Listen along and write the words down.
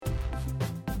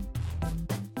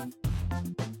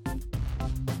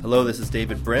Hello, this is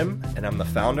David Brim, and I'm the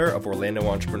founder of Orlando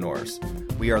Entrepreneurs.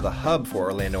 We are the hub for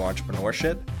Orlando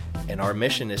entrepreneurship, and our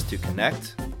mission is to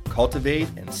connect, cultivate,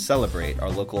 and celebrate our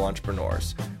local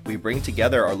entrepreneurs. We bring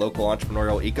together our local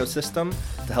entrepreneurial ecosystem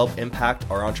to help impact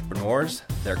our entrepreneurs,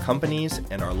 their companies,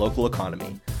 and our local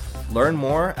economy. Learn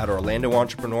more at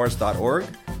orlandoentrepreneurs.org.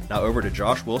 Now over to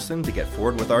Josh Wilson to get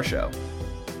forward with our show.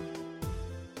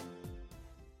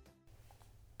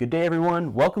 Good day,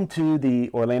 everyone. Welcome to the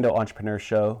Orlando Entrepreneur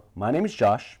Show. My name is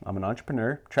Josh. I'm an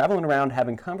entrepreneur, traveling around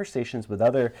having conversations with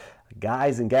other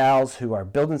guys and gals who are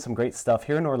building some great stuff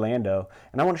here in Orlando.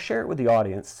 And I want to share it with the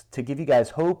audience to give you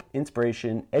guys hope,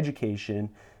 inspiration,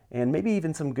 education, and maybe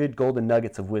even some good golden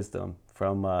nuggets of wisdom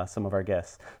from some of our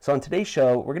guests. So on today's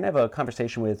show, we're going to have a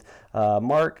conversation with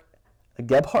Mark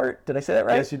Gebhardt. Did I say that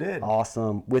right? Yes, you did.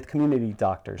 Awesome. With Community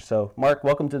Doctors. So Mark,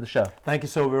 welcome to the show. Thank you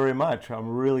so very much. I'm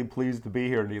really pleased to be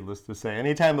here, needless to say.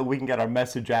 Anytime that we can get our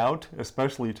message out,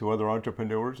 especially to other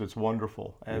entrepreneurs, it's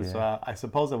wonderful. I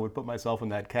suppose I would put myself in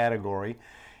that category,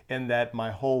 in that my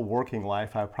whole working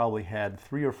life, I probably had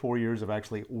 3 or 4 years of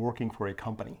actually working for a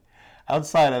company.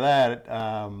 Outside of that,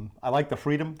 I like the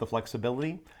freedom, the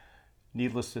flexibility.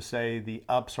 Needless to say, the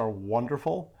ups are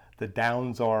wonderful. The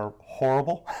downs are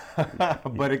horrible,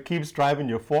 but it keeps driving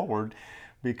you forward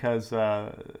because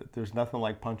there's nothing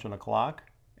like punching a clock,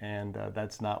 and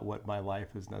that's not what my life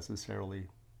has necessarily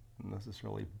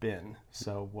been.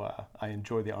 So I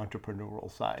enjoy the entrepreneurial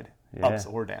side, ups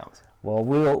or downs. Well,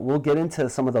 we'll get into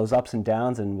some of those ups and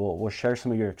downs, and we'll share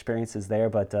some of your experiences there.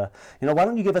 But why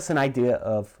don't you give us an idea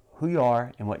of who you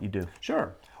are and what you do?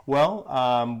 Sure.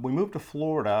 Well, we moved to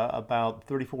Florida about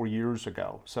 34 years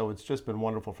ago, so it's just been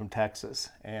wonderful from Texas.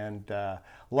 And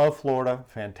love Florida,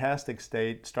 fantastic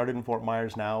state. Started in Fort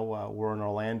Myers, now we're in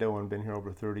Orlando and been here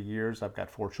over 30 years. I've got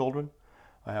 4 children.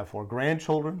 I have 4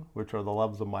 grandchildren, which are the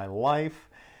loves of my life.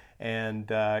 And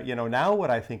now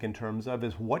what I think in terms of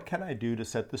is what can I do to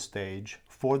set the stage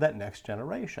for that next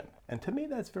generation? And to me,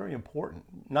 that's very important.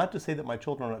 Not to say that my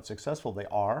children are not successful, they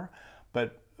are,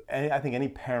 but I think any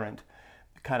parent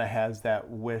kind of has that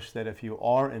wish that if you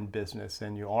are in business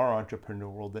and you are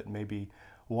entrepreneurial, that maybe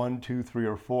 1, 2, 3,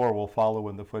 or 4 will follow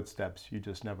in the footsteps. You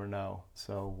just never know.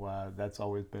 So that's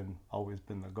always been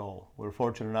the goal. We're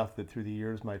fortunate enough that through the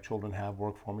years my children have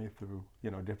worked for me through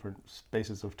different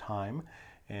spaces of time,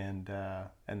 and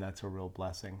that's a real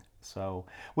blessing. So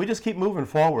we just keep moving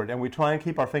forward, and we try and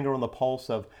keep our finger on the pulse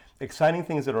of exciting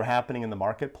things that are happening in the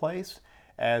marketplace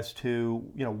as to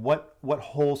what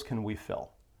holes can we fill.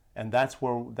 And that's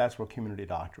where Community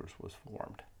Doctors was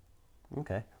formed.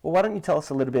 Okay. Well, why don't you tell us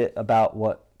a little bit about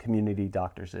what Community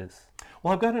Doctors is?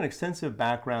 Well, I've got an extensive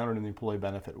background in the employee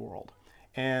benefit world.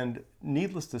 And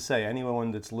needless to say,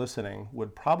 anyone that's listening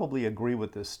would probably agree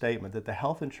with this statement that the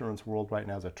health insurance world right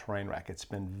now is a train wreck. It's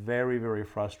been very, very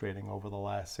frustrating over the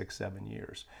last 6-7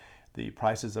 years. The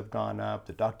prices have gone up,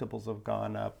 deductibles have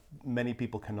gone up. Many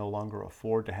people can no longer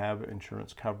afford to have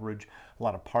insurance coverage. A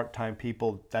lot of part-time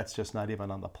people, that's just not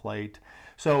even on the plate.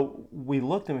 So we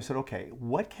looked and we said, okay,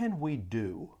 what can we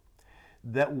do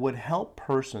that would help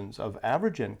persons of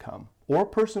average income or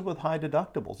persons with high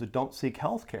deductibles that don't seek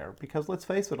health care? Because let's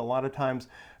face it, a lot of times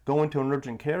going to an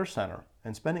urgent care center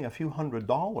and spending a few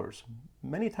 $100s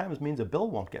many times means a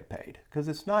bill won't get paid, because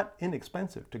it's not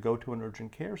inexpensive to go to an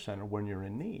urgent care center when you're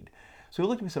in need. So we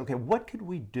looked and said, okay, what could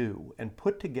we do and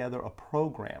put together a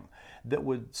program that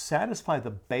would satisfy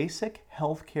the basic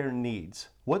healthcare needs?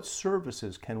 What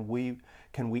services can we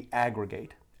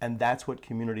aggregate? And that's what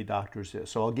Community Doctors is.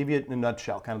 So I'll give you it in a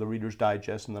nutshell, kind of the Reader's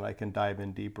Digest, and then I can dive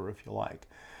in deeper if you like.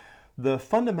 The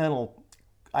fundamental,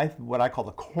 what I call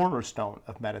the cornerstone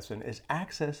of medicine, is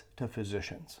access to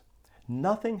physicians.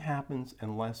 Nothing happens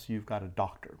unless you've got a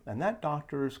doctor. And that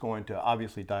doctor is going to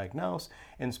obviously diagnose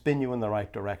and spin you in the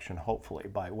right direction, hopefully,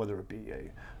 by whether it be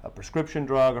a prescription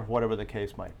drug or whatever the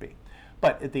case might be.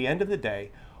 But at the end of the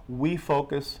day, we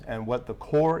focus, and what the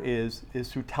core is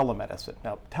through telemedicine.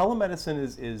 Now, telemedicine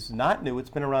is not new. It's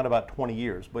been around about 20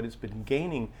 years, but it's been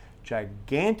gaining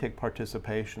gigantic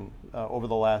participation over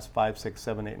the last 5, 6,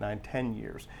 7, 8, 9, 10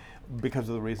 years because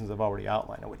of the reasons I've already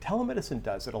outlined. And what telemedicine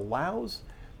does, it allows,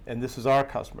 and this is our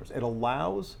customers, it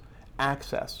allows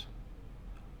access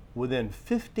within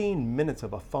 15 minutes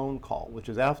of a phone call, which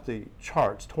is off the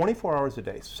charts, 24 hours a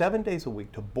day, 7 days a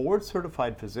week, to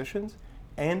board-certified physicians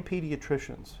and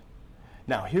pediatricians.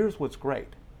 Now, here's what's great.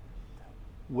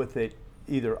 With it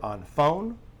either on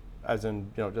phone, as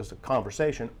in just a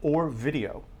conversation, or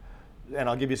video. And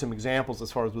I'll give you some examples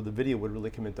as far as where the video would really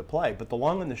come into play. But the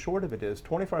long and the short of it is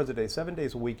 24 hours a day, 7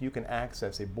 days a week, you can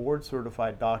access a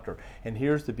board-certified doctor. And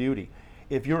here's the beauty.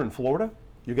 If you're in Florida,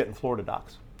 you're getting Florida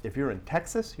docs. If you're in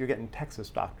Texas, you're getting Texas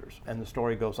doctors, and the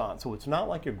story goes on. So it's not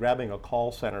like you're grabbing a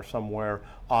call center somewhere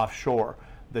offshore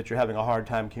that you're having a hard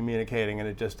time communicating and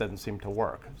it just doesn't seem to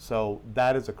work. So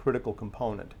that is a critical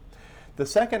component. The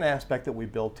second aspect that we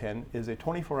built in is a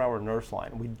 24-hour nurse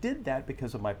line. We did that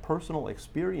because of my personal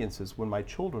experiences when my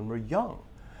children were young.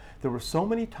 There were so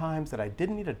many times that I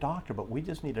didn't need a doctor, but we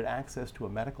just needed access to a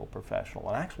medical professional.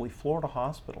 And actually, Florida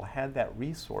Hospital had that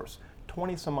resource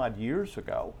 20 some odd years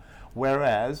ago,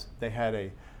 whereas they had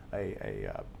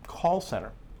a call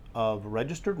center of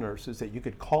registered nurses that you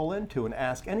could call into and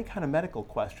ask any kind of medical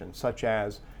questions, such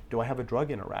as, do I have a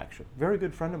drug interaction? A very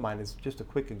good friend of mine is just a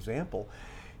quick example.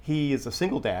 He is a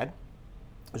single dad.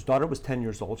 His daughter was 10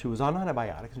 years old. She was on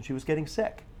antibiotics and she was getting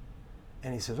sick.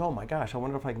 And he says, oh my gosh, I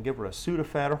wonder if I can give her a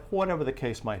Sudafed or whatever the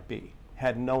case might be.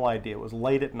 Had no idea. It was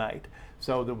late at night,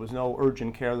 so there was no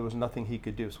urgent care. There was nothing he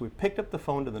could do. So we picked up the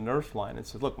phone to the nurse line and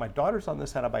said, look, my daughter's on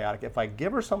this antibiotic. If I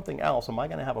give her something else, am I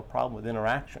going to have a problem with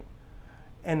interaction?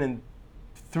 And in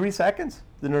 3 seconds,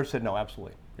 the nurse said, no,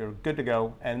 absolutely. You're good to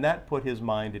go. And that put his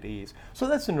mind at ease. So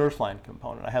that's the nurse line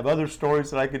component. I have other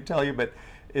stories that I could tell you, but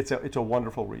it's a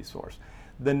wonderful resource.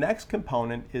 The next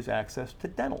component is access to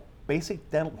dental,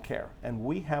 basic dental care. And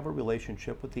we have a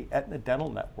relationship with the Aetna Dental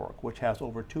Network, which has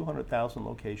over 200,000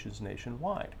 locations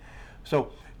nationwide.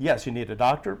 So yes, you need a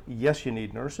doctor, yes, you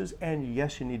need nurses, and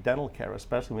yes, you need dental care,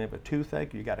 especially when you have a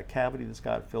toothache, you got a cavity that's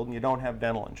got filled, and you don't have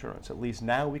dental insurance. At least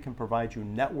now we can provide you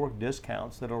network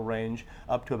discounts that'll range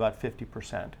up to about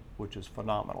 50%, which is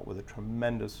phenomenal, with a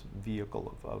tremendous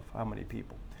vehicle of how many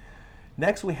people.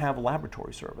 Next, we have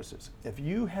laboratory services. If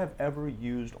you have ever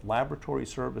used laboratory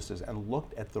services and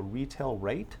looked at the retail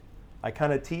rate, I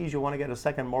kind of tease you want to get a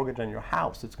second mortgage on your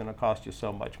house, it's going to cost you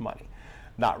so much money.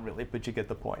 Not really, but you get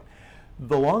the point.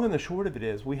 The long and the short of it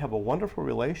is we have a wonderful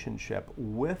relationship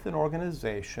with an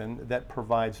organization that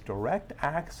provides direct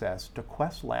access to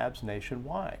Quest Labs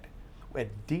nationwide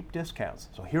at deep discounts.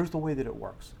 So here's the way that it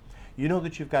works. You know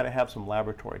that you've got to have some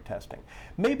laboratory testing.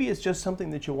 Maybe it's just something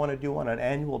that you want to do on an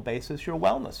annual basis, your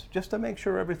wellness, just to make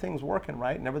sure everything's working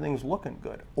right and everything's looking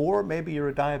good. Or maybe you're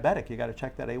a diabetic, you got to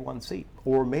check that A1C.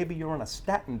 Or maybe you're on a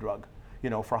statin drug,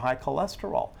 for high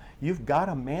cholesterol. You've got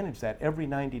to manage that every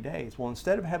 90 days. Well,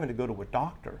 instead of having to go to a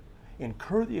doctor,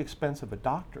 incur the expense of a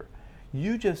doctor,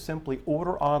 you just simply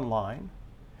order online,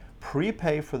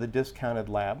 prepay for the discounted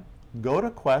lab, go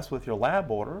to Quest with your lab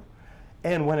order,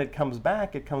 and when it comes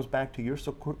back to your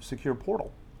secure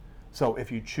portal. So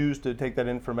if you choose to take that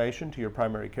information to your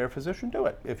primary care physician, do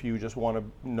it. If you just want to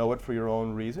know it for your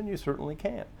own reason, you certainly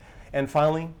can. And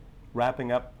finally,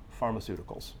 wrapping up,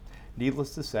 pharmaceuticals.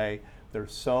 Needless to say,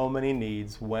 there's so many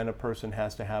needs when a person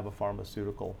has to have a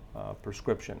pharmaceutical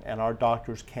prescription, and our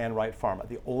doctors can write pharma.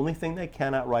 The only thing they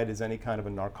cannot write is any kind of a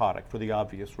narcotic, for the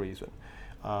obvious reason.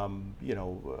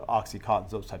 Oxycontin,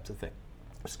 those types of things.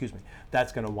 Excuse me,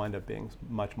 that's going to wind up being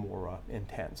much more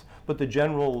intense. But the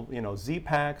general,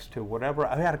 Z-Paks to whatever.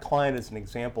 I had a client, as an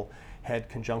example, had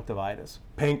conjunctivitis,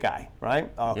 pink eye,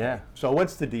 right? Okay. Yeah. So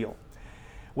what's the deal?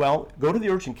 Well, go to the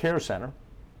urgent care center,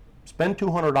 spend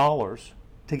 $200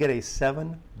 to get a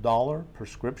 $7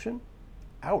 prescription.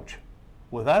 Ouch.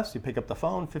 With us, you pick up the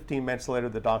phone, 15 minutes later,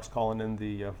 the doc's calling in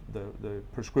the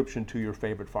prescription to your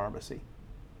favorite pharmacy.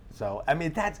 So,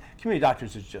 community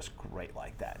doctors is just great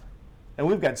like that. And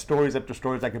we've got stories after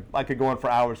stories. I could go on for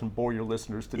hours and bore your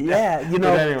listeners to death. Yeah,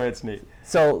 But anyway, it's neat.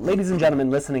 So, ladies and gentlemen,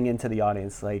 listening into the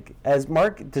audience, as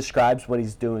Mark describes what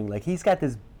he's doing, he's got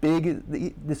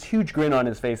this huge grin on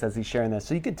his face as he's sharing this.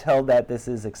 So you could tell that this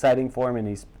is exciting for him and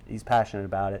he's passionate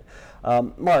about it.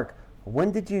 Mark,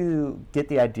 when did you get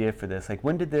the idea for this?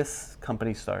 When did this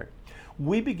company start?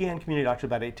 We began Community Doctor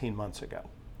about 18 months ago.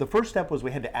 The first step was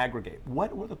we had to aggregate.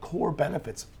 What were the core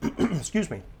benefits, excuse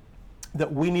me,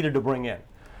 that we needed to bring in?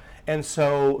 And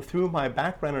so through my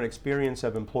background and experience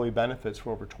of employee benefits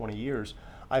for over 20 years,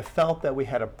 I felt that we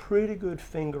had a pretty good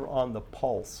finger on the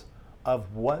pulse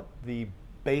of what the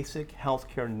basic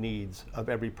healthcare needs of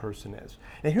every person is.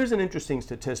 Now here's an interesting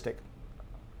statistic.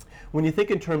 When you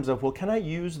think in terms of, well, can I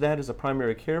use that as a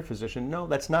primary care physician? No,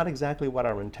 that's not exactly what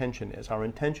our intention is. Our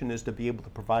intention is to be able to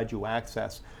provide you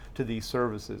access to these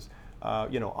services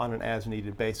on an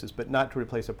as-needed basis, but not to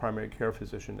replace a primary care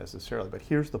physician necessarily. But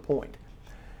here's the point.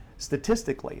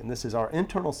 Statistically, and this is our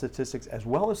internal statistics as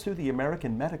well as through the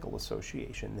American Medical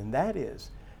Association, and that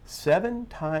is 7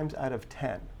 times out of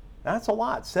 10, that's a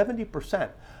lot, 70%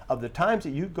 of the times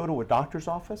that you go to a doctor's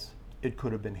office, it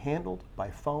could have been handled by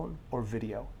phone or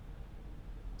video.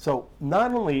 So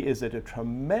not only is it a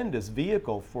tremendous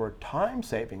vehicle for time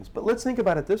savings, but let's think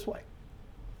about it this way.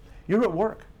 You're at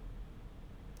work.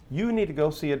 You need to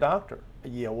go see a doctor.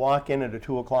 You walk in at a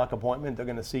 2 o'clock appointment, they're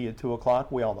going to see you at 2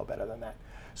 o'clock. We all know better than that.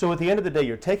 So at the end of the day,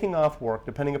 you're taking off work.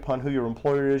 Depending upon who your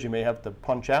employer is, you may have to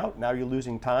punch out. Now you're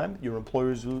losing time. Your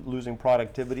employer's losing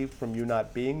productivity from you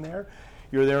not being there.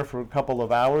 You're there for a couple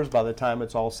of hours by the time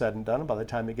it's all said and done, by the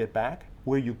time you get back,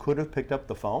 where you could have picked up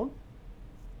the phone.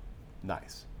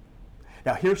 Nice.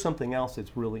 Now here's something else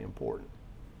that's really important.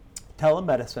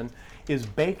 Telemedicine is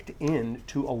baked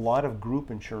into a lot of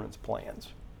group insurance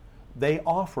plans. They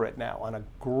offer it now on a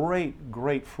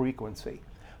great frequency.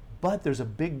 But there's a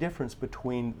big difference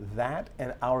between that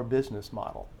and our business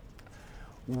model.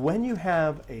 When you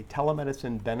have a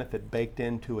telemedicine benefit baked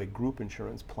into a group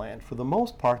insurance plan, for the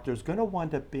most part, there's going to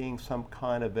wind up being some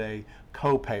kind of a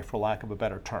copay, for lack of a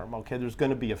better term. Okay, there's going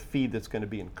to be a fee that's going to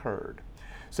be incurred.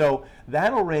 So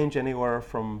that'll range anywhere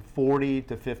from $40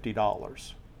 to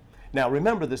 $50. Now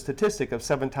remember the statistic of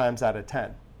 7 times out of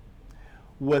 10.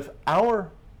 With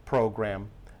our program,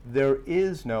 there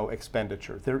is no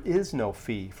expenditure. There is no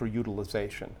fee for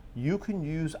utilization. You can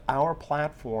use our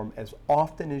platform as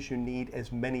often as you need,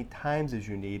 as many times as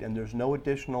you need, and there's no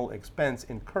additional expense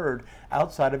incurred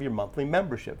outside of your monthly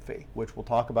membership fee, which we'll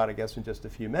talk about, I guess, in just a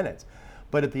few minutes.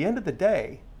 But at the end of the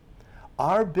day,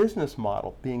 our business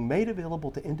model being made available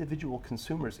to individual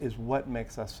consumers is what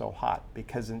makes us so hot,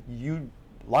 because you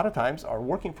a lot of times are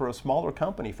working for a smaller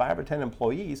company, 5 or 10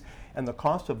 employees, and the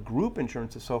cost of group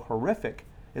insurance is so horrific.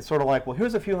 It's sort of like, well,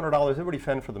 here's a few $100, everybody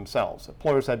fend for themselves.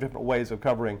 Employers have different ways of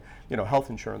covering, health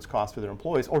insurance costs for their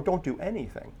employees, or don't do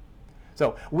anything.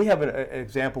 So we have an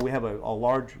example. We have a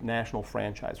large national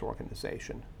franchise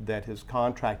organization that has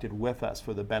contracted with us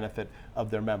for the benefit of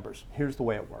their members. Here's the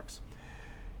way it works.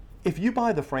 If you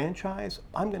buy the franchise,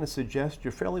 I'm going to suggest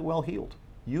you're fairly well heeled.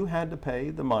 You had to pay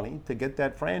the money to get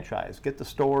that franchise, get the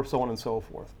store, so on and so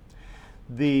forth.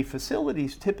 The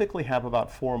facilities typically have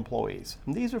about 4 employees,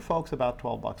 and these are folks about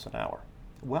 $12 an hour.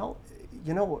 Well,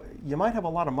 you might have a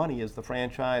lot of money as the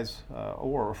franchise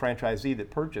or a franchisee that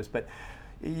purchased, but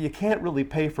you can't really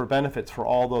pay for benefits for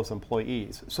all those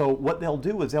employees. So what they'll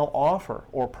do is they'll offer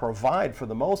or provide, for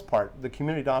the most part, the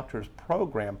Community Doctors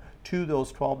program to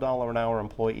those $12 an hour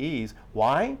employees.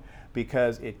 Why?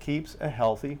 Because it keeps a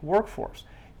healthy workforce.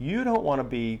 You don't want to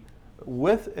be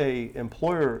with a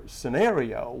employer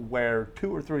scenario where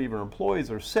 2 or 3 of your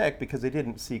employees are sick because they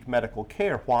didn't seek medical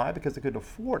care. Why? Because they couldn't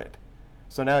afford it.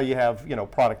 So now you have,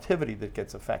 productivity that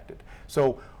gets affected.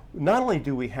 So not only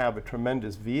do we have a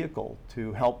tremendous vehicle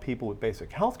to help people with basic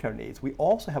healthcare needs, we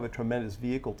also have a tremendous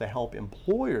vehicle to help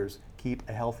employers keep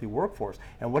a healthy workforce.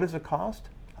 And what does it cost?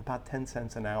 About 10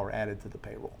 cents an hour added to the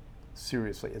payroll.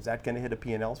 Seriously, is that going to hit a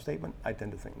P&L statement? I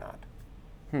tend to think not.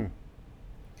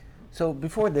 So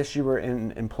before this, you were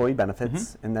in employee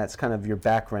benefits, and that's kind of your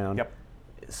background. Yep.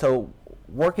 So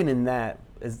working in that,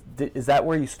 is that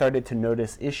where you started to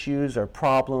notice issues or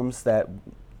problems that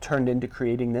turned into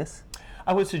creating this?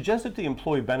 I would suggest that the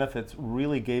employee benefits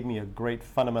really gave me a great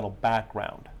fundamental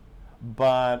background.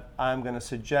 But I'm going to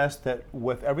suggest that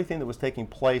with everything that was taking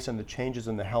place and the changes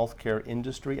in the healthcare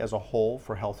industry as a whole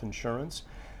for health insurance,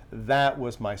 that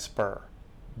was my spur.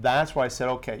 That's why I said,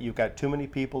 okay, you've got too many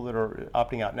people that are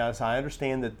opting out. Now, as I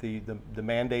understand that the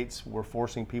mandates were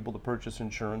forcing people to purchase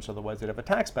insurance, otherwise they'd have a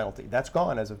tax penalty. That's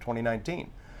gone as of 2019.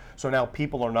 So now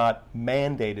people are not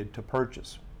mandated to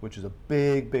purchase, which is a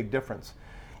big difference.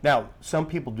 Now, some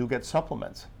people do get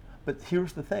supplements. But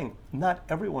here's the thing, not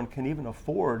everyone can even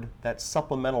afford that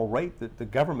supplemental rate that the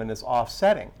government is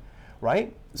offsetting,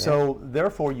 right? Yeah. So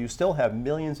therefore, you still have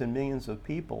millions and millions of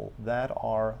people that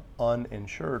are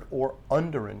uninsured or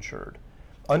underinsured.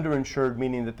 Underinsured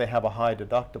meaning that they have a high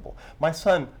deductible.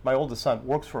 My oldest son,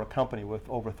 works for a company with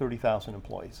over 30,000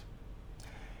 employees.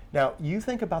 Now, you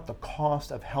think about the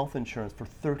cost of health insurance for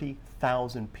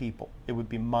 30,000 people. It would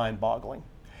be mind-boggling.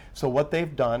 So what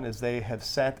they've done is they have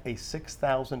set a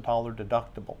 $6,000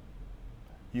 deductible.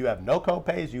 You have no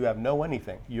copays, you have no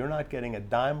anything. You're not getting a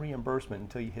dime reimbursement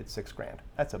until you hit $6,000.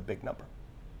 That's a big number.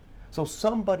 So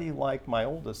somebody like my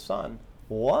oldest son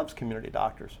loves Community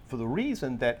Doctors for the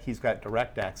reason that he's got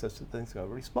direct access to things I've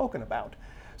already spoken about.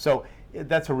 So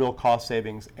that's a real cost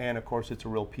savings, and of course it's a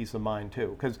real peace of mind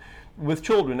too. Because with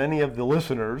children, any of the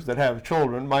listeners that have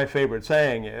children, my favorite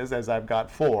saying is, as I've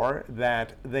got 4,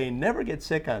 that they never get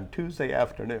sick on Tuesday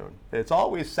afternoon. It's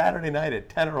always Saturday night at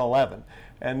 10 or 11.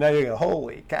 And now you go,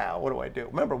 holy cow, what do I do?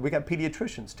 Remember, we got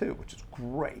pediatricians too, which is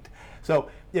great. So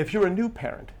if you're a new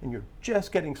parent and you're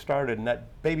just getting started and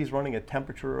that baby's running a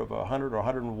temperature of 100 or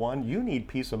 101, you need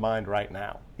peace of mind right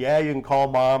now. Yeah, you can call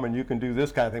mom and you can do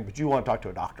this kind of thing, but you want to talk to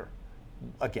a doctor.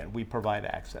 again, we provide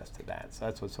access to that. So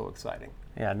that's what's so exciting.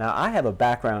 Yeah. Now I have a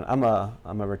background. I'm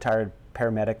a retired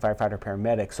paramedic, firefighter,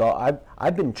 paramedic. So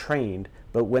I've been trained.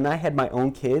 But when I had my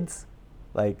own kids,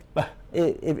 like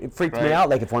it freaked me out.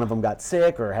 Like if one of them got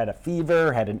sick or had a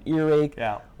fever, had an earache,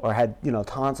 or had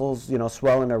tonsils,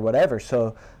 swelling or whatever.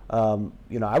 So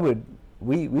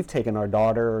we've taken our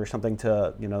daughter or something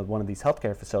to one of these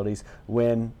healthcare facilities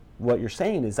when what you're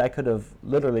saying is I could have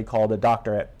literally called a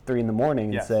doctor at 3 a.m.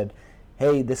 and said,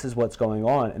 hey, this is what's going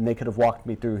on, and they could have walked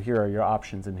me through, here are your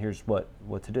options and here's what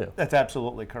to do. That's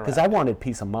absolutely correct. Because I wanted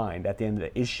peace of mind at the end of the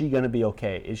day. Is she going to be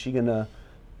okay? Is she going to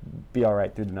be all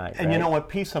right through the night? And you know what,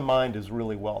 peace of mind is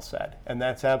really well said, and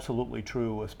that's absolutely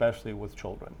true, especially with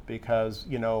children, because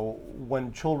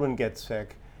when children get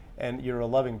sick and you're a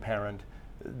loving parent,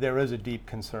 there is a deep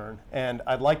concern. And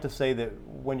I'd like to say that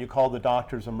when you call the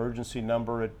doctor's emergency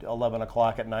number at 11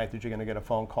 o'clock at night that you're going to get a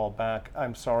phone call back.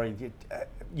 I'm sorry,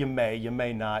 you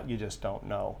may not, you just don't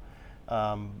know.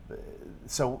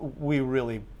 So we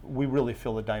really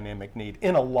feel the dynamic need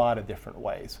in a lot of different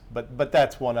ways, but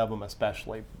that's one of them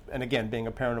especially. And again, being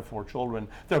a parent of 4 children,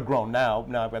 they're grown now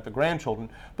I've got the grandchildren,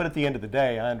 but at the end of the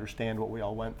day, I understand what we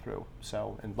all went through.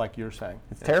 So, and like you're saying,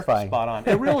 it's terrifying. Spot on.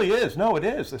 It really is. No, it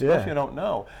is, especially if you don't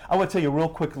know. I want to tell you a real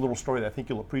quick little story that I think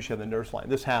you'll appreciate on the nurse line.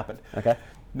 This happened. Okay.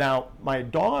 Now, my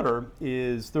daughter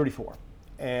is 34,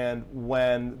 and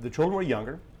when the children were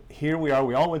younger, here we are,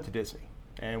 we all went to Disney.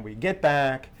 And we get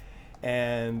back,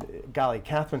 and golly,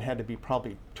 Catherine had to be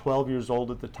probably 12 years old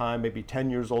at the time, maybe 10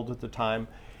 years old at the time.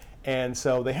 And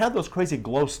so they had those crazy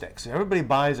glow sticks. Everybody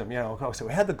buys them, So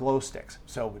we had the glow sticks.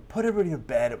 So we put everybody to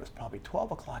bed. It was probably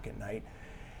 12 o'clock at night.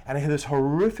 And I had this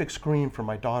horrific scream from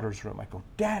my daughter's room. I go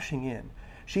dashing in.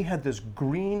 She had this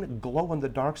green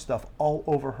glow-in-the-dark stuff all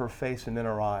over her face and in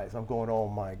her eyes. I'm going, oh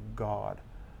my God.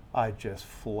 I just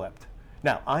flipped.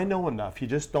 Now, I know enough. You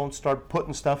just don't start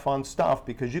putting stuff on stuff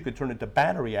because you could turn it to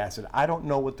battery acid. I don't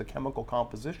know what the chemical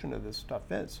composition of this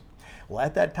stuff is. Well,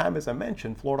 at that time, as I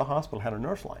mentioned, Florida Hospital had a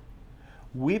nurse line.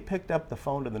 We picked up the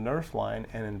phone to the nurse line,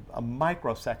 and in a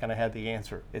microsecond, I had the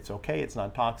answer. It's okay, it's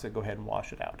non-toxic, go ahead and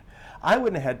wash it out. I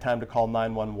wouldn't have had time to call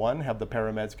 911, have the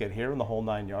paramedics get here, and the whole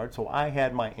 9 yards, so I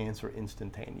had my answer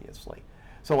instantaneously.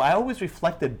 So I always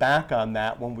reflected back on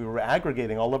that when we were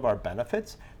aggregating all of our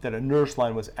benefits, that a nurse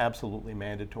line was absolutely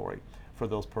mandatory for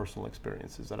those personal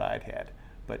experiences that I'd had.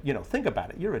 But think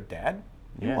about it. You're a dad.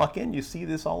 You walk in, you see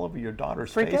this all over your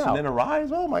daughter's face and in her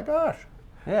eyes. Oh my gosh.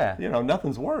 Yeah.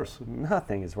 Nothing's worse.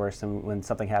 Nothing is worse than when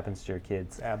something happens to your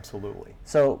kids. Absolutely.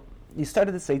 So you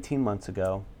started this 18 months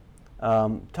ago.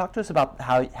 Talk to us about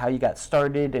how you got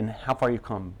started and how far you've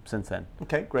come since then.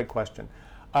 Okay, great question.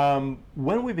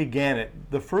 When we began it,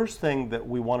 the first thing that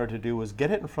we wanted to do was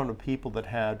get it in front of people that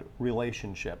had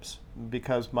relationships,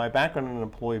 because my background in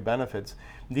employee benefits,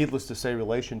 needless to say,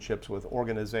 relationships with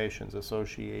organizations,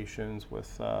 associations,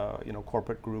 with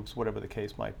corporate groups, whatever the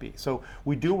case might be. So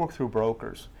we do work through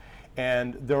brokers,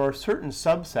 and there are certain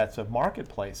subsets of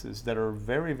marketplaces that are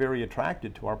very, very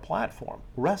attracted to our platform.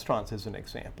 Restaurants is an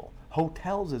example.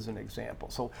 Hotels is an example.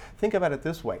 So think about it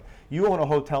this way. You own a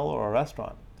hotel or a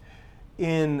restaurant.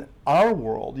 In our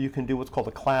world, you can do what's called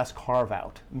a class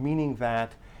carve-out, meaning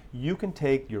that you can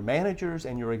take your managers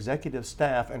and your executive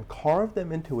staff and carve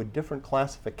them into a different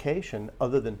classification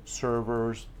other than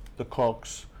servers, the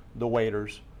cooks, the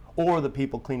waiters, or the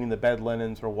people cleaning the bed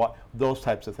linens or those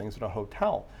types of things at a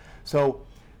hotel. So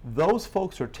those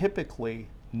folks are typically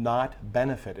not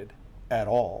benefited at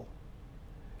all.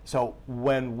 So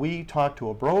when we talk to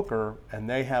a broker and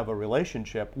they have a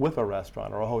relationship with a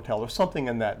restaurant or a hotel or something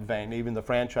in that vein, even the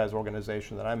franchise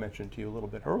organization that I mentioned to you a little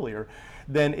bit earlier,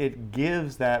 then it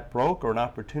gives that broker an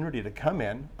opportunity to come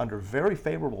in under very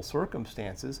favorable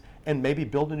circumstances and maybe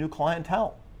build a new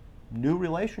clientele, new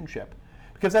relationship.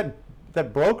 Because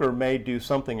that broker may do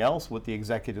something else with the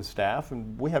executive staff,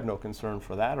 and we have no concern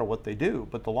for that or what they do.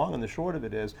 But the long and the short of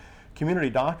it is, community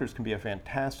doctors can be a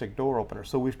fantastic door opener.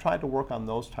 So we've tried to work on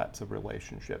those types of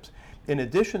relationships. In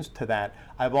addition to that,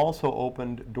 I've also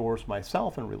opened doors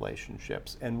myself in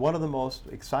relationships. And one of the most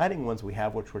exciting ones we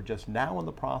have, which we're just now in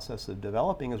the process of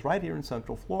developing, is right here in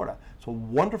Central Florida. It's a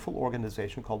wonderful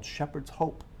organization called Shepherd's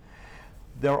Hope.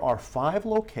 There are 5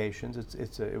 locations.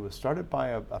 It was started by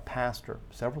a pastor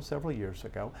several years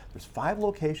ago. There's 5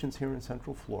 locations here in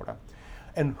Central Florida.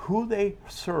 And who they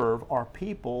serve are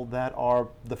people that are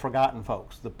the forgotten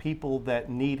folks, the people that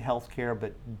need health care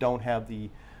but don't have the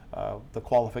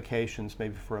qualifications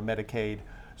maybe for a Medicaid.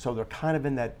 So they're kind of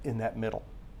in that middle.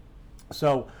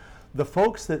 So the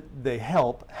folks that they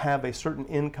help have a certain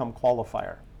income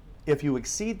qualifier. If you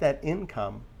exceed that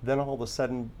income, then all of a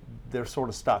sudden they're sort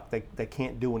of stuck. They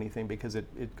can't do anything because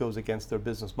it goes against their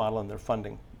business model and their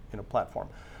funding platform.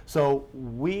 So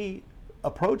we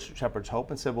approached Shepherd's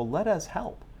Hope and said, well, let us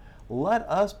help. Let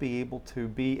us be able to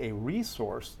be a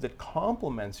resource that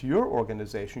complements your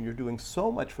organization. You're doing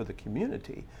so much for the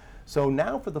community. So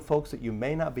now for the folks that you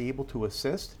may not be able to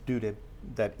assist due to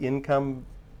that income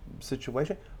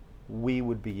situation, we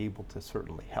would be able to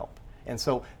certainly help. And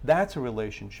so that's a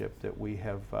relationship that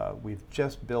we've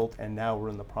just built, and now we're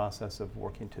in the process of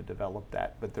working to develop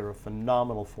that. But they're a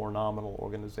phenomenal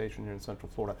organization here in Central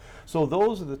Florida. So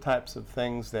those are the types of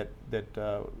things that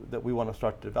we want to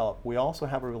start to develop. We also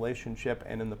have a relationship,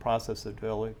 and in the process of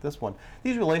developing this one,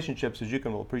 these relationships, as you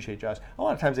can appreciate, Josh, a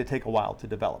lot of times they take a while to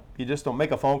develop. You just don't make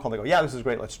a phone call and they go, yeah, this is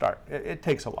great, let's start. It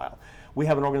takes a while. We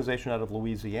have an organization out of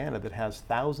Louisiana that has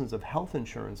thousands of health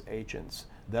insurance agents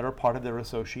that are part of their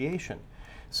association.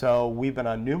 So we've been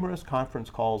on numerous conference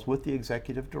calls with the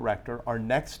executive director. Our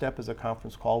next step is a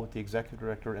conference call with the executive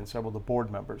director and several of the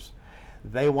board members.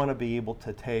 They want to be able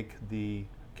to take the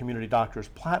Community Doctors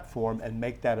platform and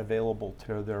make that available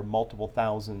to their multiple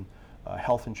thousand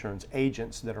health insurance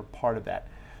agents that are part of that.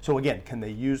 So again, can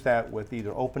they use that with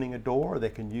either opening a door, or they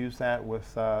can use that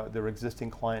with their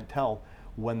existing clientele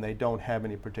when they don't have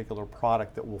any particular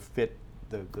product that will fit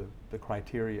the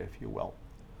criteria, if you will,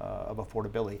 of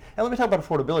affordability. And let me talk about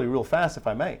affordability real fast, if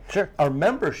I may. Sure. Our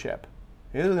membership,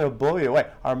 this is going to blow you away.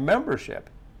 Our membership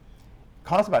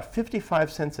costs about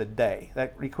 55 cents a day.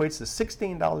 That equates to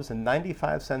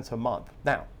 $16.95 a month.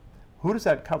 Now, who does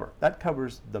that cover? That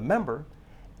covers the member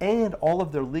and all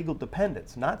of their legal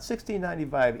dependents, not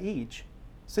 $16.95 each,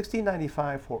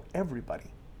 $16.95 for everybody.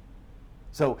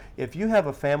 So if you have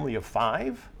a family of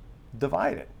 5,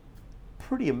 divide it.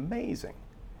 Pretty amazing.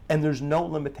 And there's no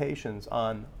limitations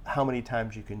on how many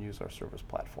times you can use our service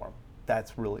platform.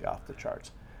 That's really off the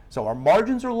charts. So our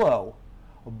margins are low,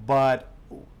 but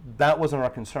that wasn't our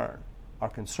concern. Our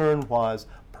concern was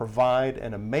provide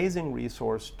an amazing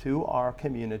resource to our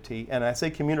community, and I say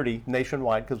community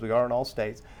nationwide because we are in all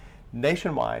states,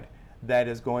 nationwide, that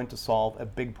is going to solve a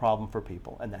big problem for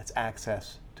people, and that's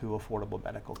access to affordable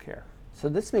medical care. So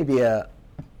this may be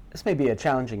a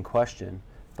challenging question,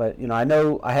 but I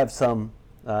know I have some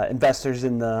investors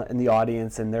in the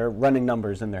audience, and they're running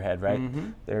numbers in their head, right?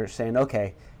 Mm-hmm. They're saying,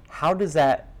 okay, how does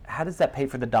that pay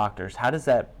for the doctors? How does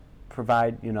that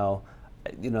provide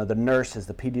the nurses,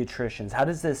 the pediatricians? How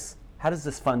does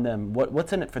this fund them?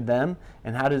 What's in it for them,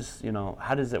 and how does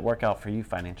it work out for you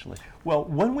financially? Well,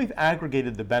 when we've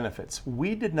aggregated the benefits,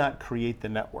 we did not create the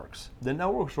networks. The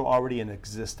networks were already in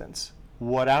existence.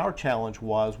 What our challenge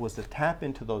was to tap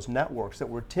into those networks that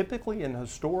were typically and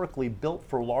historically built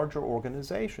for larger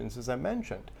organizations, as I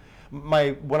mentioned.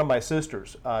 One of my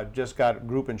sisters just got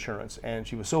group insurance, and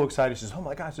she was so excited. She says, oh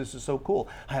my gosh, this is so cool.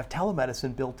 I have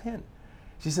telemedicine built in.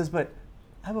 She says, but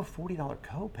I have a $40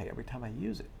 copay every time I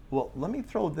use it. Well, let me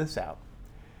throw this out.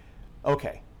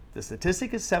 Okay, the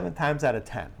statistic is 7 times out of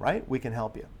 10, right? We can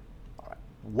help you. All right.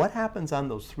 What happens on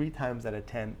those 3 times out of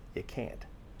 10 you can't?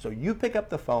 So you pick up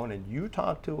the phone and you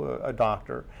talk to a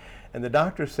doctor, and the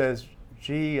doctor says,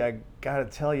 gee, I got to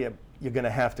tell you, you're going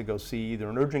to have to go see either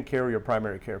an urgent care or your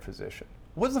primary care physician.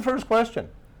 What's the first question?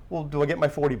 Well, do I get my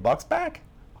 $40 back?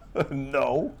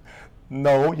 No,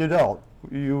 you don't.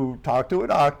 You talk to a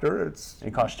doctor,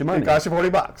 it costs you money. It costs you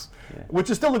 $40, yeah. Which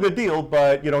is still a good deal,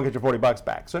 but you don't get your $40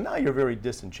 back. So now you're very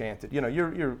disenchanted.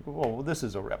 Well, this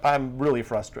is a rip. I'm really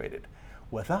frustrated.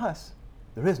 With us,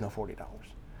 there is no $40.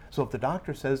 So if the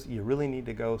doctor says you really need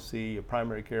to go see a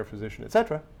primary care physician,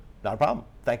 etc., not a problem.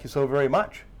 Thank you so very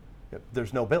much.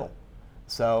 There's no bill.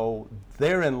 So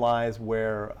therein lies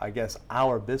where I guess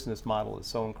our business model is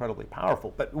so incredibly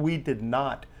powerful. But we did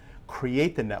not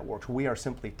create the networks. We are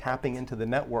simply tapping into the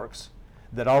networks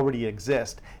that already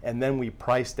exist, and then we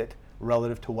priced it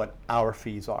relative to what our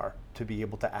fees are to be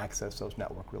able to access those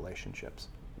network relationships.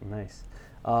 Nice.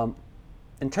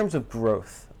 In terms of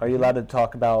growth, are you allowed to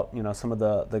talk about some of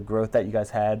the growth that you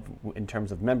guys had in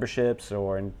terms of memberships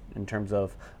or in terms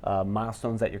of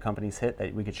milestones that your company's hit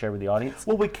that we could share with the audience?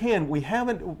 Well, we can.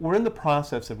 We're in the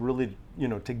process of really,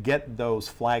 to get those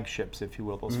flagships, if you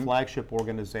will, those flagship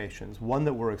organizations. One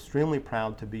that we're extremely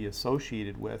proud to be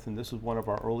associated with, and this is one of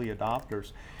our early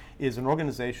adopters, is an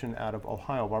organization out of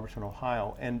Ohio, Barberton,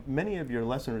 Ohio. And many of your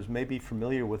listeners may be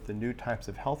familiar with the new types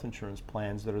of health insurance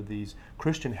plans that are these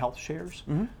Christian health shares.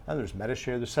 Mm-hmm. And there's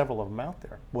Medishare, there's several of them out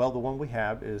there. Well, the one we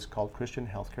have is called Christian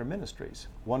Healthcare Ministries.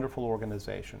 Wonderful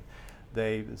organization.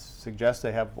 They suggest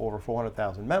they have over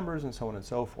 400,000 members and so on and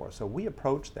so forth. So we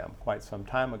approached them quite some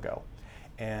time ago.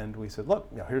 And we said, look,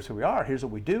 here's who we are, here's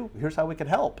what we do, here's how we could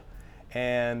help.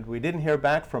 And we didn't hear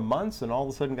back for months, and all of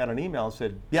a sudden got an email and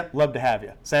said, yep, love to have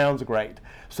you. Sounds great.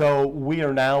 So we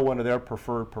are now one of their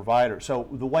preferred providers. So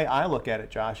the way I look at it,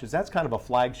 Josh, is that's kind of a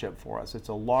flagship for us. It's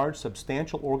a large,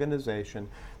 substantial organization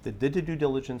that did the due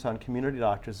diligence on community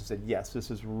doctors and said, yes, this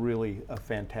is really a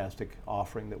fantastic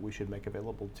offering that we should make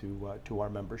available to our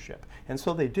membership. And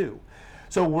so they do.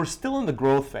 So we're still in the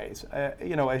growth phase. As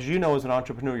you know as an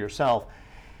entrepreneur yourself,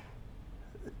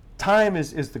 time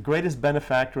is the greatest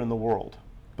benefactor in the world,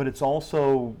 but it's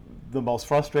also the most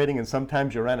frustrating and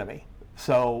sometimes your enemy.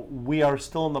 So we are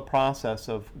still in the process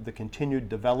of the continued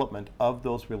development of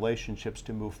those relationships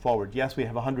to move forward. Yes, we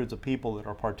have hundreds of people that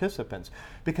are participants,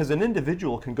 because an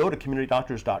individual can go to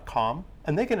communitydoctors.com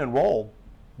and they can enroll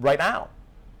right now.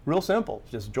 Real simple.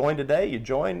 Just join today, you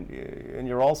join, and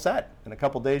you're all set. In a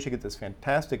couple days, you get this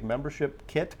fantastic membership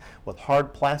kit with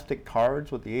hard plastic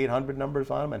cards with the 800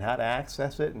 numbers on them and how to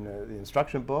access it, and the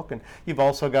instruction book. And you've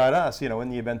also got us, in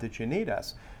the event that you need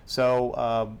us.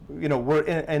 So, we're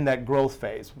in that growth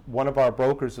phase. One of our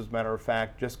brokers, as a matter of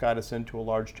fact, just got us into a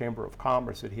large chamber of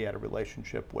commerce that he had a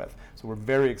relationship with. So we're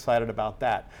very excited about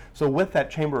that. So with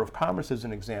that chamber of commerce as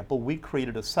an example, we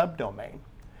created a subdomain.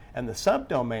 And the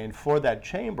subdomain for that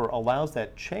chamber allows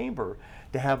that chamber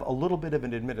to have a little bit of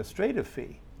an administrative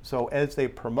fee. So as they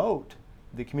promote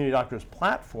the Community Doctors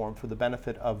platform for the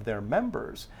benefit of their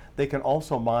members, they can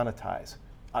also monetize.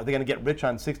 Are they going to get rich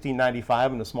on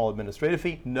 $16.95 and a small administrative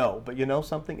fee? No, but you know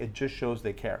something? It just shows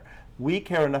they care. We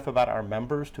care enough about our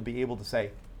members to be able to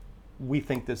say, we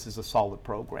think this is a solid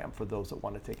program for those that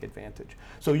want to take advantage.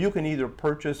 So you can either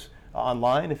purchase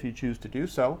online if you choose to do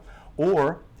so,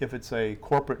 or if it's a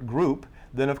corporate group,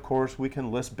 then of course we can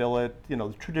list bill it,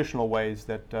 the traditional ways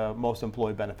that most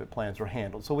employee benefit plans are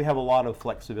handled. So we have a lot of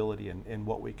flexibility in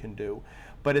what we can do.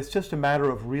 But it's just a matter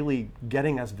of really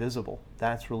getting us visible.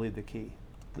 That's really the key.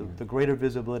 The greater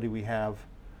visibility we have,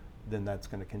 then that's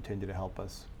going to continue to help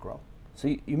us grow.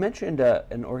 So you mentioned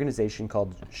an organization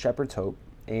called Shepherd's Hope,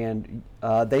 and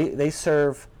they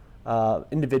serve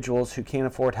individuals who can't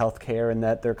afford health care, and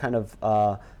that they're kind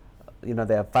of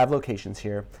they have 5 locations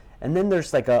here. And then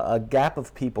there's like a gap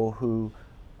of people who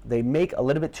they make a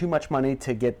little bit too much money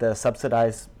to get the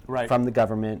subsidized from the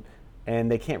government, and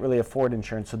they can't really afford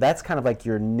insurance. So that's kind of like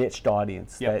your niched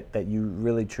audience that you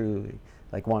really truly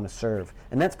want to serve.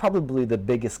 And that's probably the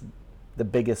biggest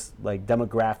like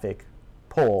demographic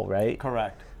pull, right?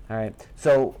 Correct. All right.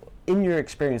 So in your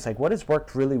experience, what has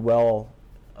worked really well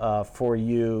for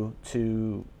you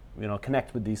to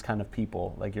connect with these kind of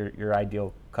people, like your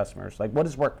ideal customers? What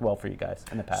has worked well for you guys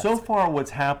in the past? So far,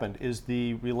 what's happened is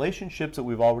the relationships that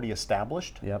we've already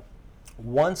established. Yep.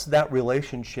 Once that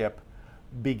relationship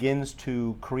begins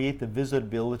to create the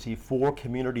visibility for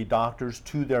community doctors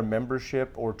to their membership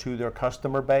or to their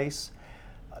customer base,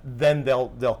 then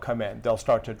they'll come in. They'll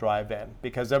start to drive in,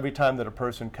 because every time that a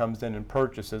person comes in and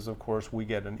purchases, of course, we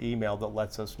get an email that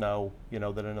lets us know,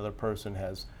 that another person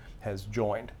has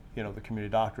joined, the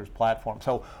Community Doctors platform.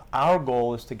 So our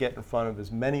goal is to get in front of as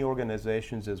many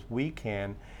organizations as we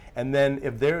can, and then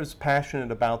if they're as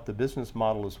passionate about the business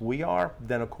model as we are,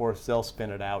 then of course they'll spin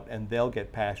it out and they'll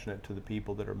get passionate to the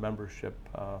people that are membership,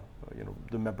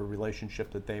 the member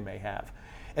relationship that they may have.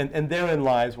 And therein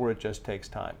lies where it just takes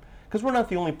time. Because we're not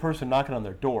the only person knocking on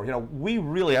their door. We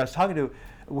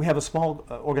have a small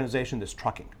organization that's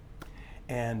trucking.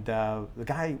 And the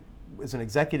guy is an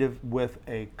executive with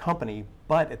a company,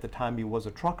 but at the time he was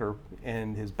a trucker,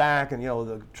 and his back, and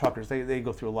the truckers, they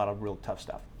go through a lot of real tough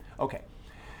stuff. Okay.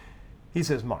 He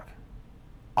says, Mark,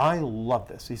 I love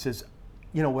this. He says,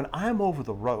 when I'm over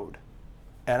the road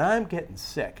and I'm getting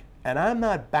sick and I'm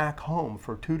not back home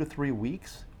for 2 to 3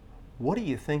 weeks, what do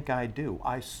you think I do?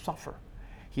 I suffer.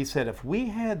 He said, if we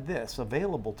had this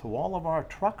available to all of our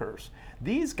truckers,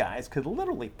 these guys could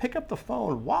literally pick up the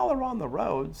phone while they're on the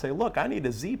road and say, look, I need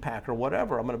a Z-Pack or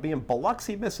whatever. I'm going to be in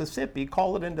Biloxi, Mississippi.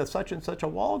 Call it into such and such a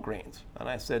Walgreens. And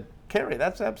I said, Kerry,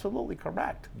 that's absolutely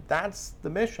correct. That's the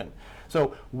mission.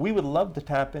 So we would love to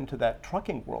tap into that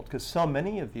trucking world, because so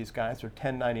many of these guys are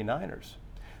 1099ers.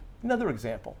 Another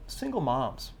example, single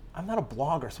moms. I'm not a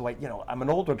blogger, so I'm an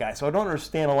older guy, so I don't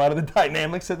understand a lot of the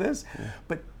dynamics of this. Yeah.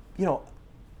 But,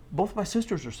 both my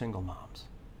sisters are single moms.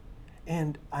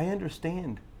 And I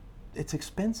understand it's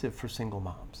expensive for single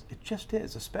moms. It just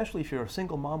is, especially if you're a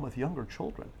single mom with younger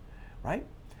children, right?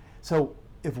 So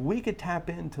if we could tap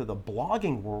into the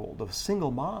blogging world of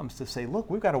single moms to say, look,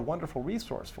 we've got a wonderful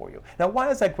resource for you. Now, why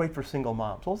is that great for single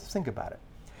moms? Well, let's think about it.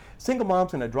 Single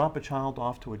mom's going to drop a child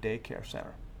off to a daycare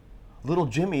center. Little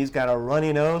Jimmy's got a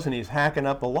runny nose and he's hacking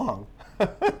up a lung.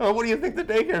 What do you think the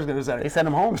daycare's going to say? They send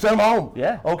him home. Send him home.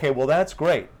 Yeah. Okay, well, that's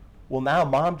great. Well, now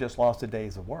mom just lost a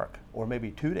days of work, or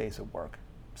maybe 2 days of work.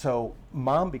 So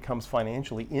mom becomes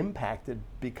financially impacted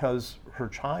because her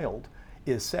child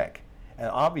is sick. And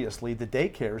obviously the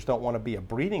daycares don't want to be a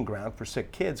breeding ground for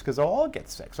sick kids because they'll all get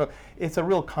sick. So it's a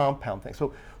real compound thing.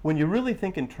 So when you really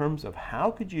think in terms of how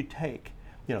could you take,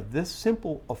 this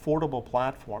simple, affordable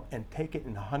platform and take it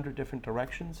in 100 different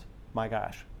directions, my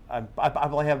gosh, I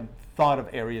have thought of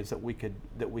areas that we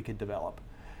could develop.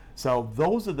 So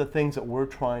those are the things that we're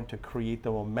trying to create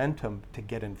the momentum to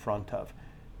get in front of.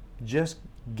 Just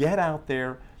get out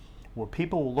there where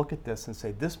people will look at this and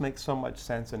say, this makes so much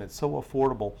sense and it's so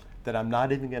affordable that I'm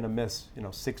not even going to miss,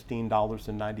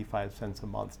 $16.95 a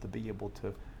month to be able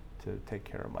to take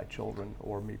care of my children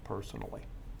or me personally.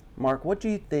 Mark, what do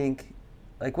you think?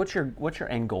 Like, what's your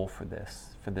end goal for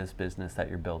this business that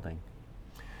you're building?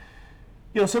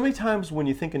 So many times when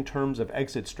you think in terms of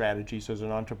exit strategies as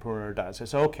an entrepreneur does, they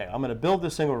say, okay, I'm going to build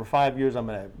this thing over 5 years. I'm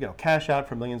going to cash out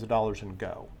for millions of dollars and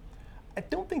go. I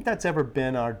don't think that's ever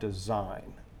been our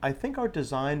design. I think our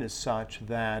design is such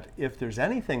that if there's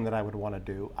anything that I would want to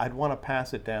do, I'd want to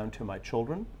pass it down to my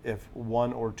children, if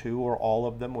one or two or all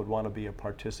of them would want to be a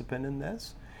participant in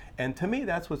this. And to me,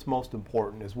 that's what's most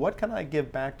important, is what can I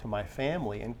give back to my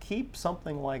family and keep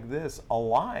something like this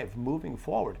alive moving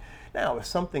forward. Now, if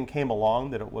something came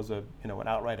along that it was an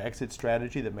outright exit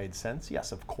strategy that made sense,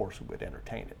 yes, of course we would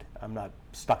entertain it. I'm not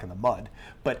stuck in the mud.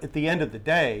 But at the end of the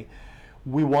day,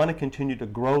 we want to continue to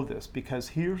grow this because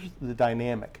here's the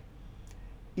dynamic.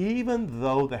 Even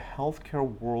though the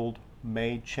healthcare world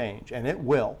may change, and it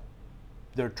will,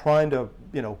 they're trying to,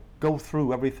 go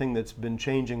through everything that's been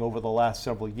changing over the last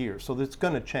several years. So it's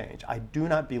going to change. I do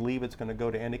not believe it's going to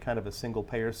go to any kind of a single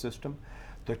payer system.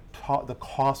 The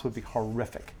cost would be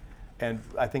horrific. And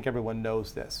I think everyone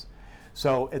knows this.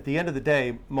 So at the end of the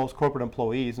day, most corporate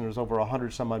employees, and there's over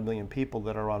 100 some odd million people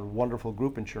that are on wonderful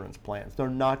group insurance plans, they're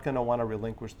not going to want to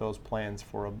relinquish those plans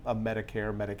for a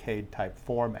Medicare, Medicaid type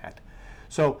format.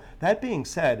 So that being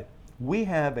said, we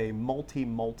have a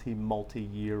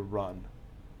multi-year run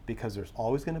because there's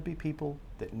always going to be people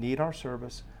that need our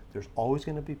service. There's always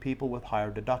going to be people with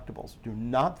higher deductibles. Do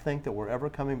not think that we're ever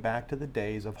coming back to the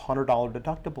days of $100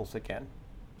 deductibles again.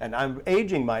 And I'm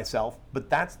aging myself, but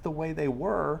that's the way they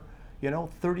were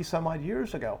 30 some odd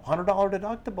years ago. $100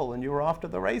 deductible and you were off to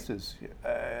the races.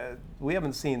 We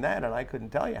haven't seen that, and I couldn't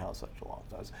tell you how such a long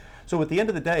time. So at the end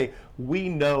of the day, we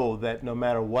know that no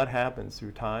matter what happens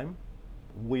through time,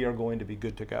 we are going to be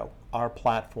good to go. Our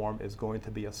platform is going to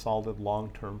be a solid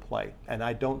long-term play, and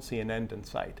I don't see an end in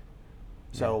sight.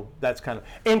 So that's kind of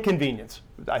inconvenience.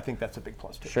 I think that's a big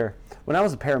plus too. Sure. When I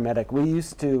was a paramedic, we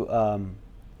used to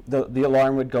the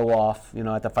alarm would go off,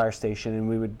 at the fire station, and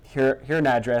we would hear an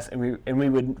address, and we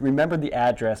would remember the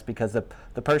address because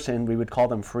the person, we would call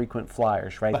them frequent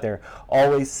flyers, right? They're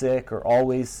always sick, or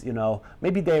always,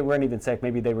 maybe they weren't even sick,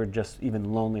 maybe they were just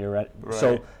even lonely, right?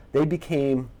 So they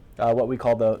became what we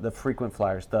call the frequent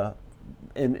flyers.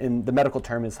 In the medical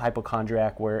term is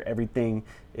hypochondriac, where everything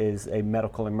is a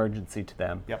medical emergency to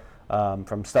them,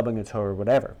 from stubbing a toe or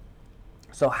whatever.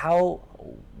 So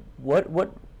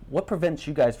what prevents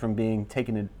you guys from being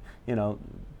taken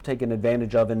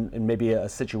advantage of in maybe a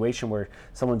situation where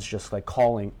someone's just like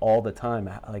calling all the time?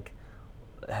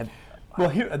 Well,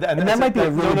 here, and that might be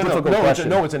a really difficult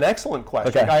question. It's an excellent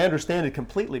question. Okay. I understand it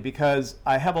completely because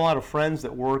I have a lot of friends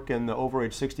that work in the over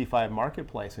age 65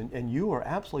 marketplace, and you are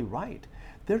absolutely right.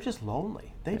 They're just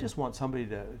lonely. They just want somebody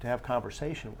to have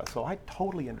conversation with. So I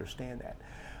totally understand that.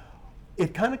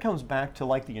 It kind of comes back to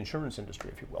like the insurance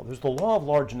industry, if you will. There's the law of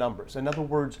large numbers. In other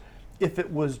words, if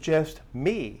it was just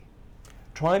me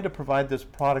trying to provide this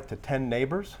product to 10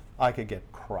 neighbors, I could get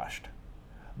crushed.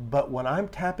 But when I'm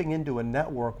tapping into a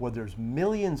network where there's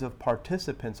millions of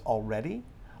participants already,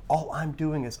 all I'm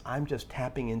doing is I'm just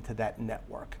tapping into that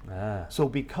network. So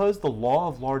because the law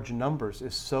of large numbers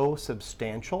is so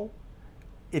substantial,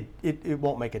 it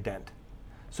won't make a dent.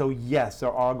 So yes,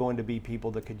 there are going to be people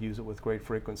that could use it with great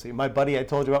frequency. My buddy I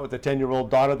told you about with the 10-year-old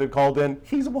daughter that called in,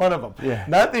 he's one of them. Yeah.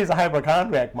 Not that he's a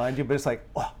hypochondriac, mind you, but it's like,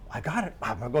 oh, I got it.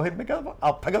 I'm going to go ahead and pick up the phone.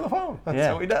 I'll pick up the phone.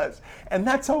 That's what he does. And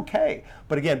that's okay.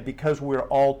 But again, because we're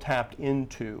all tapped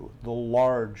into the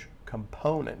large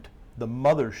component, the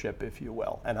mothership, if you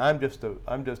will, and I'm just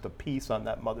a piece on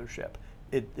that mothership,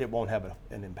 it won't have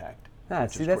an impact.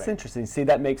 See, that's interesting. See,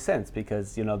 that makes sense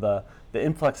because, the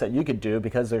influx that you could do,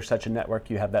 because there's such a network,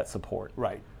 you have that support.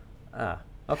 Right.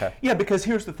 Okay. Yeah, because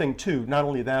here's the thing, too. Not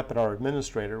only that, but our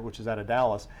administrator, which is out of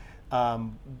Dallas,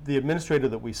 the administrator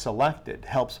that we selected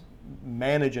helps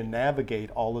manage and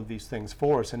navigate all of these things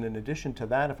for us. And in addition to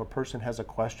that, if a person has a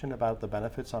question about the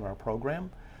benefits on our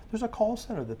program, there's a call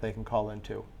center that they can call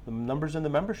into. The number's in the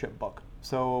membership book.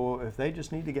 So if they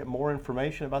just need to get more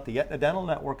information about the Aetna Dental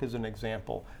Network as an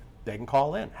example, they can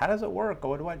call in. How does it work?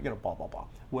 What do I, blah, blah, blah,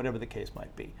 whatever the case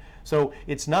might be. So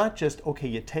it's not just, okay,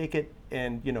 you take it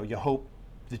and, you hope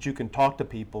that you can talk to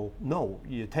people. No,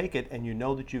 you take it and you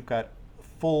know that you've got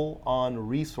full-on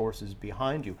resources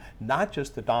behind you, not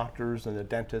just the doctors and the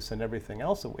dentists and everything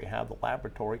else that we have, the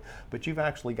laboratory, but you've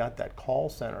actually got that call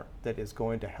center that is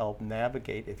going to help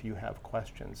navigate if you have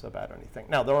questions about anything.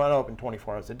 Now, they're not open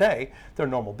 24 hours a day, they're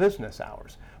normal business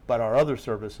hours, but our other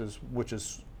services, which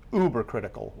is uber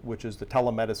critical, which is the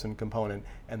telemedicine component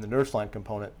and the nurse line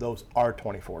component, those are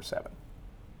 24/7.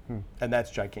 And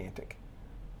that's gigantic.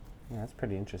 Yeah, that's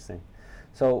pretty interesting.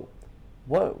 So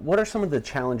what are some of the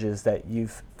challenges that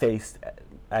you've faced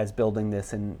as building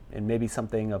this, and maybe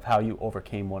something of how you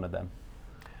overcame one of them?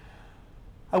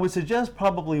 I would suggest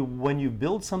probably when you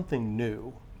build something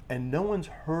new and no one's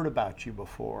heard about you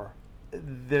before,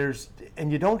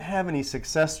 and you don't have any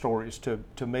success stories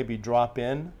to maybe drop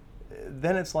in,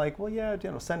 then it's like, well, yeah,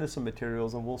 send us some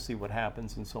materials and we'll see what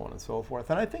happens and so on and so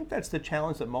forth. And I think that's the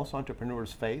challenge that most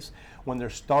entrepreneurs face when they're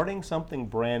starting something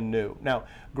brand new. Now,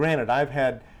 granted, I've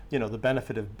had the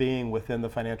benefit of being within the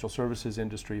financial services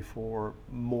industry for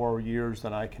more years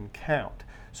than I can count.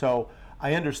 So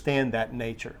I understand that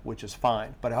nature, which is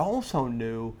fine. But I also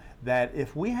knew that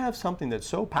if we have something that's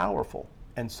so powerful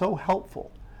and so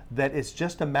helpful that it's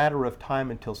just a matter of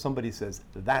time until somebody says,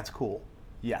 that's cool.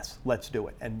 Yes, let's do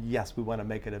it. And yes, we want to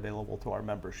make it available to our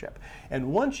membership.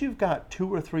 And once you've got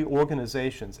 2 or 3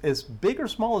 organizations, as big or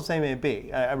small as they may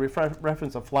be, I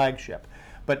reference a flagship,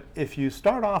 but if you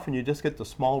start off and you just get the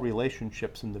small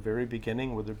relationships in the very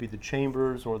beginning, whether it be the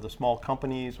chambers or the small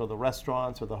companies or the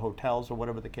restaurants or the hotels or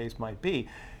whatever the case might be,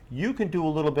 you can do a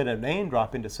little bit of name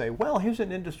dropping to say, well, here's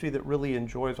an industry that really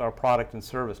enjoys our product and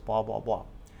service, blah, blah, blah.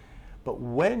 But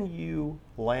when you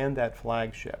land that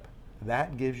flagship,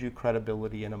 that gives you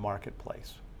credibility in a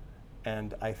marketplace.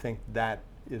 And I think that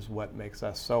is what makes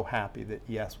us so happy that,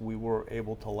 yes, we were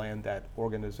able to land that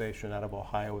organization out of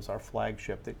Ohio as our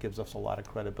flagship that gives us a lot of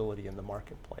credibility in the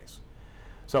marketplace.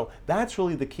 So that's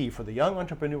really the key for the young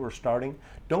entrepreneur starting.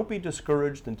 Don't be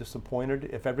discouraged and disappointed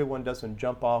if everyone doesn't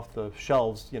jump off the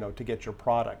shelves, to get your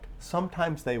product.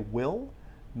 Sometimes they will,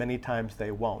 many times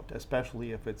they won't,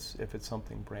 especially if it's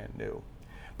something brand new.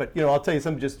 But I'll tell you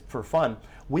something just for fun.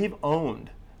 We've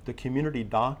owned the Community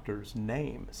Doctors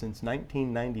name since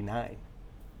 1999.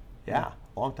 Yeah,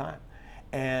 long time.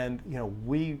 And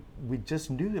we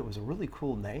just knew that it was a really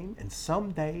cool name, and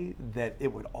someday that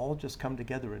it would all just come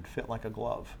together and fit like a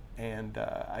glove. And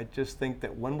I just think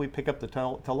that when we pick up the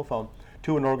telephone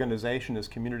to an organization as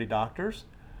Community Doctors,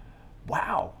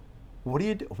 wow, what do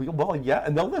you do? Well, yeah,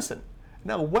 and they'll listen.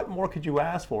 Now, what more could you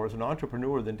ask for as an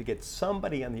entrepreneur than to get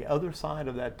somebody on the other side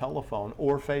of that telephone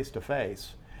or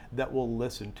face-to-face that will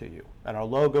listen to you? And our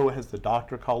logo has the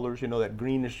doctor colors, that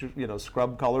greenish,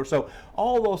 scrub color. So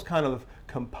all those kind of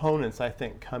components, I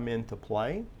think, come into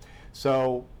play.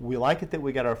 So we like it that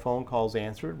we get our phone calls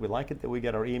answered. We like it that we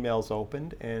get our emails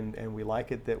opened. And we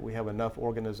like it that we have enough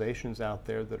organizations out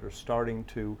there that are starting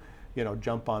to,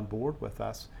 jump on board with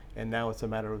us. And now it's a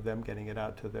matter of them getting it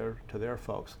out to their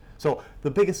folks. So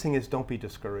the biggest thing is don't be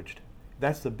discouraged.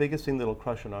 That's the biggest thing that'll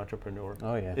crush an entrepreneur.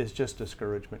 Oh, yeah. Is just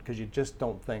discouragement, because you just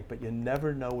don't think, but you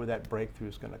never know where that breakthrough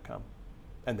is going to come.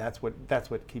 And that's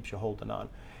what keeps you holding on.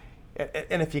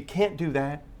 And if you can't do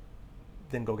that,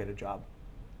 then go get a job.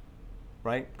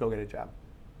 Right? Go get a job.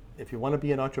 If you want to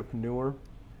be an entrepreneur,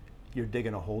 you're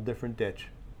digging a whole different ditch.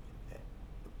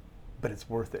 But it's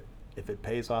worth it. If it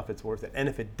pays off, it's worth it. And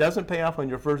if it doesn't pay off on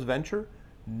your first venture,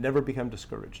 never become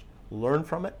discouraged. Learn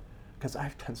from it, because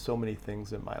I've done so many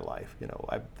things in my life.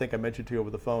 I think I mentioned to you over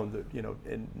the phone that,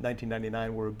 in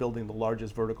 1999, we were building the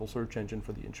largest vertical search engine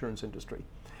for the insurance industry.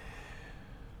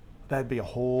 That'd be a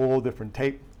whole different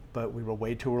tape, but we were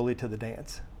way too early to the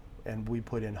dance. And we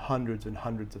put in hundreds and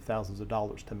hundreds of thousands of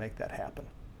dollars to make that happen.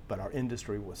 But our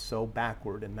industry was so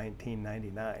backward in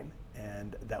 1999,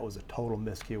 and that was a total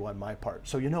miscue on my part.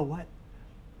 So you know what?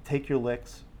 Take your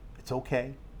licks. It's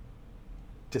okay.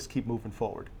 Just keep moving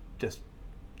forward. Just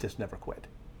never quit.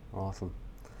 Awesome.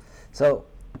 So,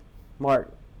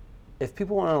 Mark, if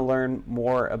people want to learn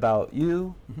more about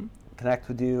you, connect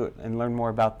with you, and learn more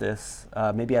about this,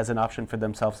 maybe as an option for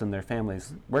themselves and their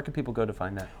families, where can people go to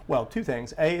find that? Well, 2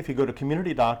 things. A, if you go to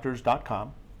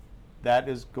communitydoctors.com, that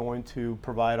is going to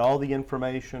provide all the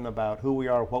information about who we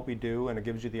are, what we do, and it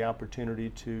gives you the opportunity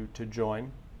to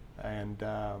join. And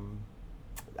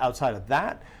outside of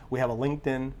that, we have a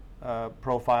LinkedIn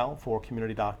profile for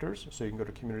Community Doctors, so you can go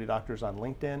to Community Doctors on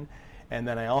LinkedIn. And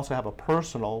then I also have a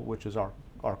personal, which is our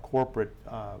our corporate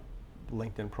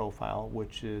LinkedIn profile,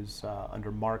 which is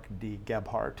under Mark D.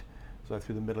 Gebhardt. So I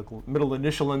threw the middle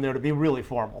initial in there to be really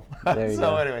formal.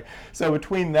 Anyway, so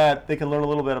between that, they can learn a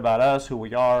little bit about us, who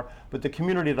we are, but the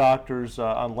community doctors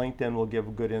on LinkedIn will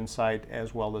give good insight,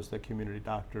 as well as the community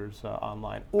doctors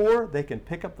online. Or they can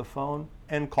pick up the phone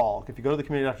and call. If you go to the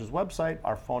community doctors website,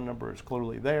 our phone number is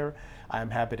clearly there.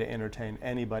 I'm happy to entertain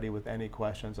anybody with any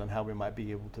questions on how we might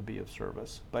be able to be of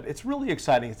service. But it's really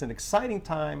exciting. It's an exciting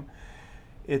time.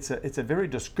 It's a very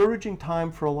discouraging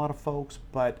time for a lot of folks,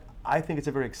 but I think it's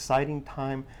a very exciting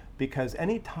time, because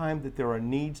any time that there are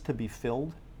needs to be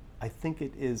filled, I think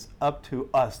it is up to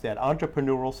us, that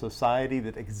entrepreneurial society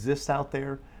that exists out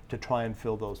there, to try and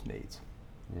fill those needs.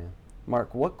 Yeah.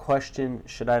 Mark, what question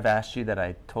should I have asked you that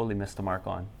I totally missed the mark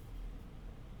on?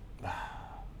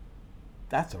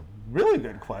 That's a really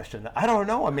good question. I don't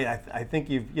know. I mean, I think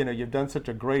you've done such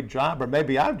a great job, or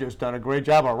maybe I've just done a great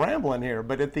job of rambling here.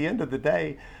 But at the end of the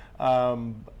day,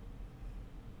 am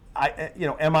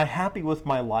I happy with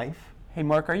my life? Hey,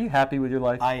 Mark, are you happy with your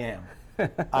life? I am.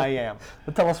 I am.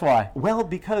 But tell us why. Well,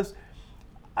 because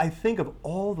I think of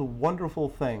all the wonderful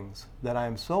things that I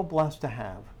am so blessed to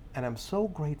have, and I'm so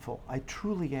grateful. I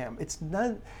truly am. It's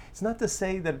not to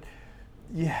say that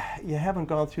you haven't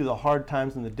gone through the hard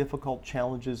times and the difficult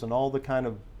challenges and all the kind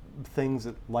of things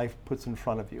that life puts in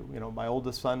front of you. My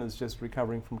oldest son is just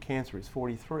recovering from cancer. He's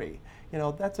 43.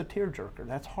 That's a tearjerker.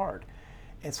 That's hard.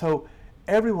 And so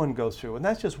everyone goes through, and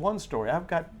that's just one story. I've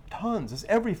got tons, as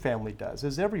every family does,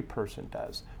 as every person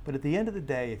does. But at the end of the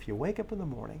day, if you wake up in the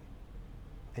morning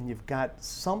and you've got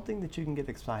something that you can get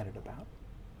excited about,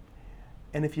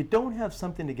 and if you don't have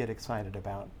something to get excited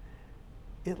about,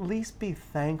 at least be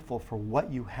thankful for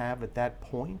what you have at that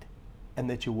point, and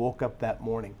that you woke up that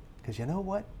morning. Because you know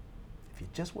what? If you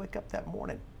just wake up that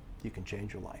morning, you can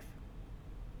change your life.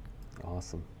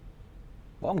 Awesome.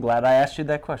 Well, I'm glad I asked you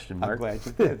that question, Mark. I'm glad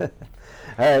you did.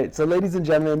 All right, so ladies and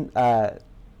gentlemen, I'm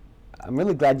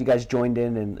really glad you guys joined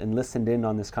in and listened in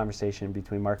on this conversation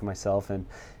between Mark and myself. And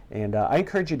I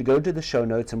encourage you to go to the show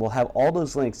notes, and we'll have all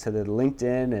those links to the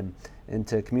LinkedIn and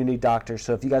to Community Doctors.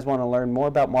 So if you guys want to learn more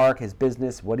about Mark, his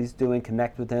business, what he's doing,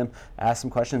 connect with him, ask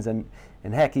some questions, and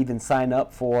heck, even sign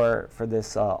up for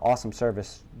this awesome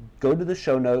service, go to the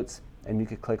show notes, and you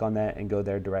could click on that and go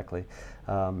there directly.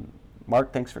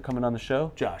 Mark, thanks for coming on the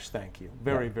show. Josh, thank you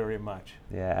very, very much.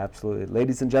 Yeah, absolutely.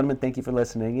 Ladies and gentlemen, thank you for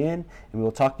listening in, and we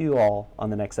will talk to you all on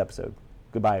the next episode.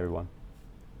 Goodbye, everyone.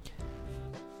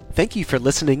 Thank you for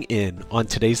listening in on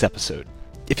today's episode.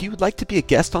 If you would like to be a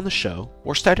guest on the show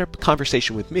or start a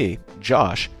conversation with me,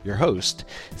 Josh, your host,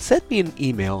 send me an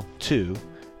email to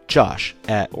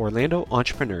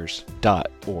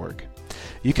josh@orlandoentrepreneurs.org.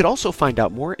 You could also find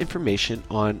out more information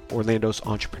on Orlando's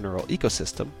entrepreneurial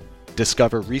ecosystem,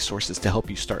 discover resources to help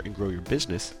you start and grow your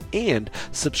business, and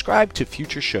subscribe to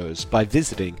future shows by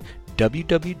visiting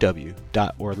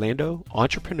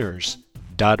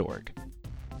www.orlandoentrepreneurs.org.